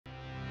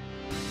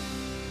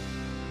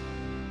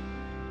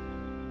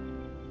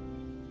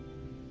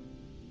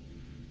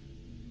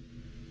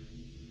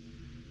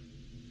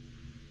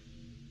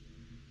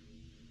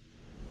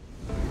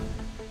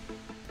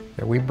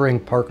We bring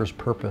Parker's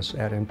purpose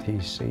at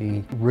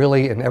MTC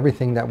really in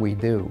everything that we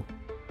do.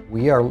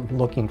 We are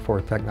looking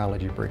for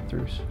technology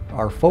breakthroughs.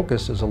 Our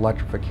focus is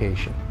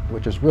electrification,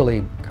 which is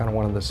really kind of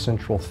one of the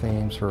central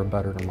themes for a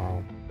better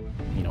tomorrow.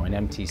 You know, in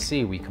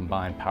MTC, we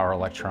combine power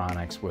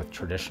electronics with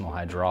traditional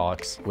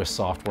hydraulics, with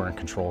software and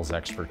controls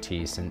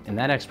expertise. And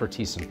that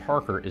expertise in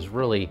Parker is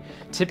really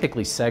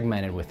typically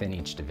segmented within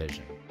each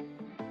division.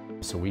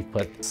 So we've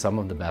put some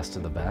of the best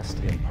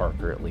in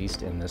Parker, at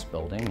least in this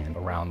building and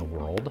around the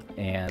world.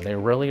 And they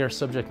really are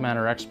subject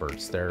matter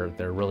experts. They're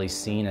really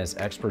seen as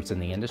experts in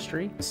the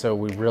industry. So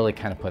we really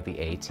kind of put the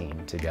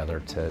A-team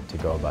together to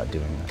go about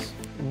doing this.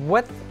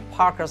 With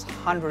Parker's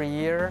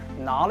 100-year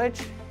knowledge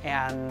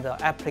and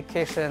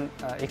application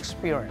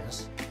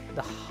experience,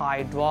 the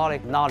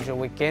hydraulic knowledge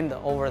we gained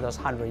over those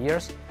 100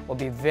 years will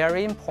be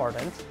very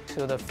important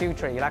to the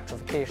future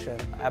electrification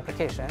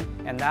application,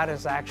 and that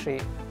is actually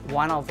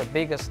one of the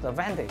biggest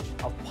advantages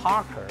of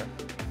Parker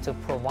to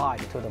provide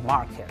to the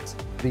market.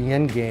 The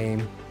end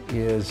game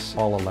is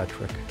all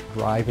electric,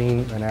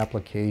 driving an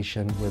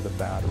application with a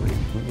battery.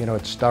 You know,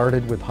 it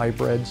started with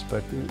hybrids,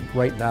 but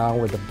right now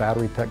with the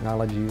battery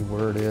technology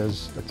where it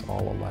is, it's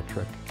all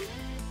electric.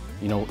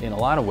 You know, in a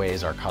lot of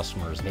ways, our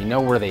customers, they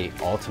know where they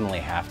ultimately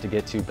have to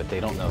get to, but they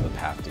don't know the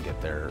path to get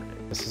there.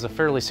 This is a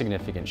fairly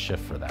significant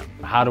shift for them.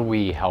 How do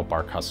we help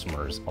our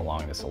customers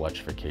along this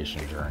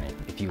electrification journey?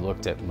 If you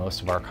looked at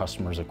most of our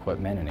customers'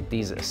 equipment, and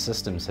these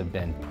systems have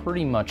been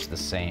pretty much the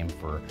same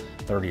for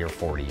 30 or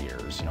 40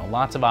 years. You know,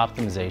 lots of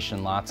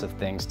optimization, lots of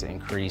things to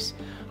increase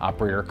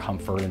operator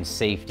comfort and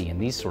safety and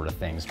these sort of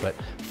things, but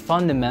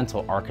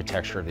fundamental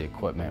architecture of the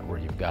equipment where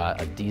you've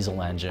got a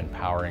diesel engine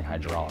powering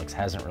hydraulics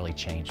hasn't really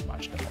changed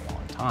much in a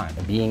long time.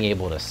 And being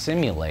able to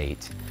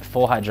simulate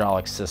full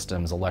hydraulic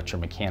systems,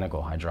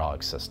 electromechanical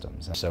hydraulic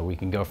systems. So we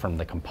can go from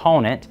the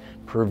component,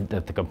 prove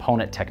that the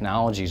component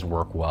technologies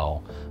work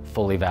well,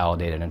 fully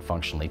validated and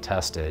functionally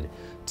tested,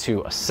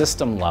 to a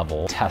system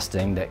level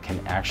testing that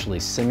can actually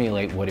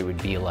simulate what it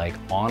would be like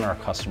on our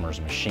customers'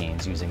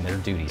 machines using their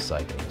duty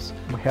cycles.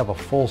 We have a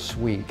full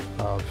suite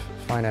of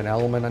finite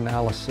element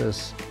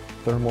analysis,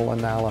 thermal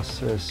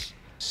analysis,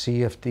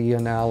 CFD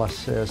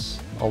analysis,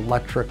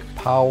 electric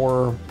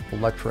power,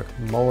 electric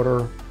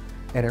motor,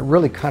 and it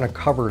really kind of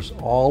covers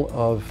all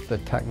of the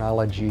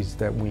technologies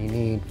that we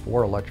need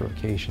for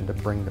electrification to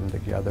bring them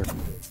together.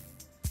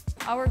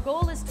 Our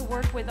goal is to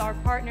work with our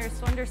partners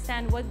to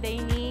understand what they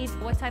need,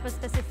 what type of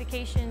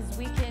specifications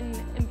we can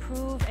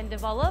improve and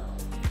develop.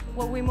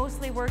 What we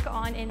mostly work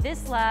on in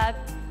this lab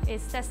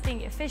is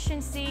testing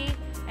efficiency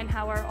and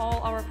how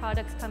all our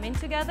products come in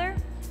together.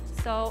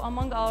 So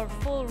among our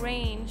full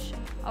range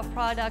of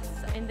products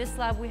in this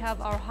lab, we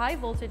have our high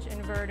voltage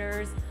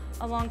inverters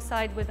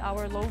alongside with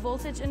our low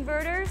voltage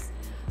inverters.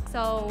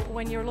 So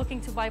when you're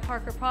looking to buy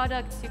Parker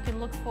products, you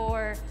can look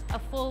for a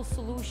full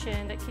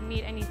solution that can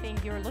meet anything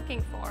you're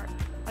looking for,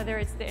 whether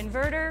it's the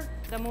inverter,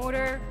 the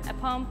motor, a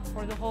pump,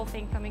 or the whole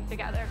thing coming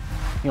together.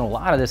 You know, a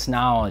lot of this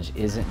knowledge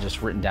isn't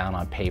just written down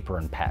on paper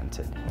and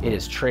patented. It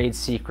is trade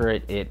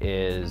secret, it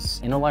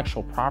is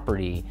intellectual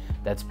property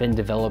that's been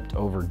developed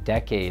over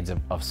decades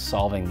of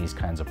solving these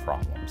kinds of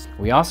problems.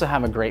 We also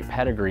have a great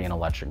pedigree in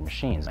electric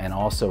machines and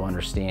also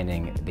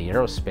understanding the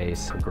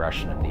aerospace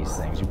progression of these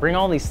things. You bring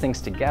all these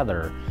things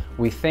together,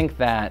 we think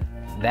that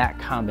that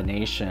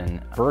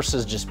combination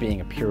versus just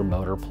being a pure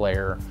motor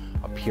player,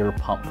 a pure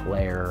pump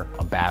player,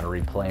 a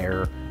battery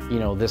player, you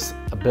know, this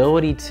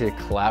ability to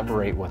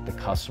collaborate with the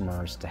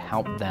customers to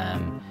help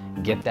them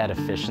get that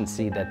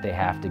efficiency that they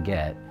have to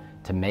get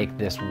to make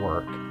this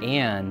work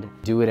and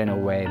do it in a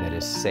way that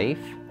is safe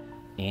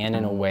and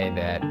in a way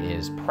that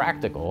is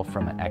practical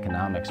from an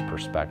economics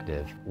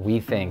perspective. We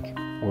think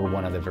we're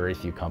one of the very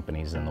few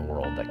companies in the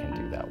world that can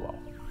do that well.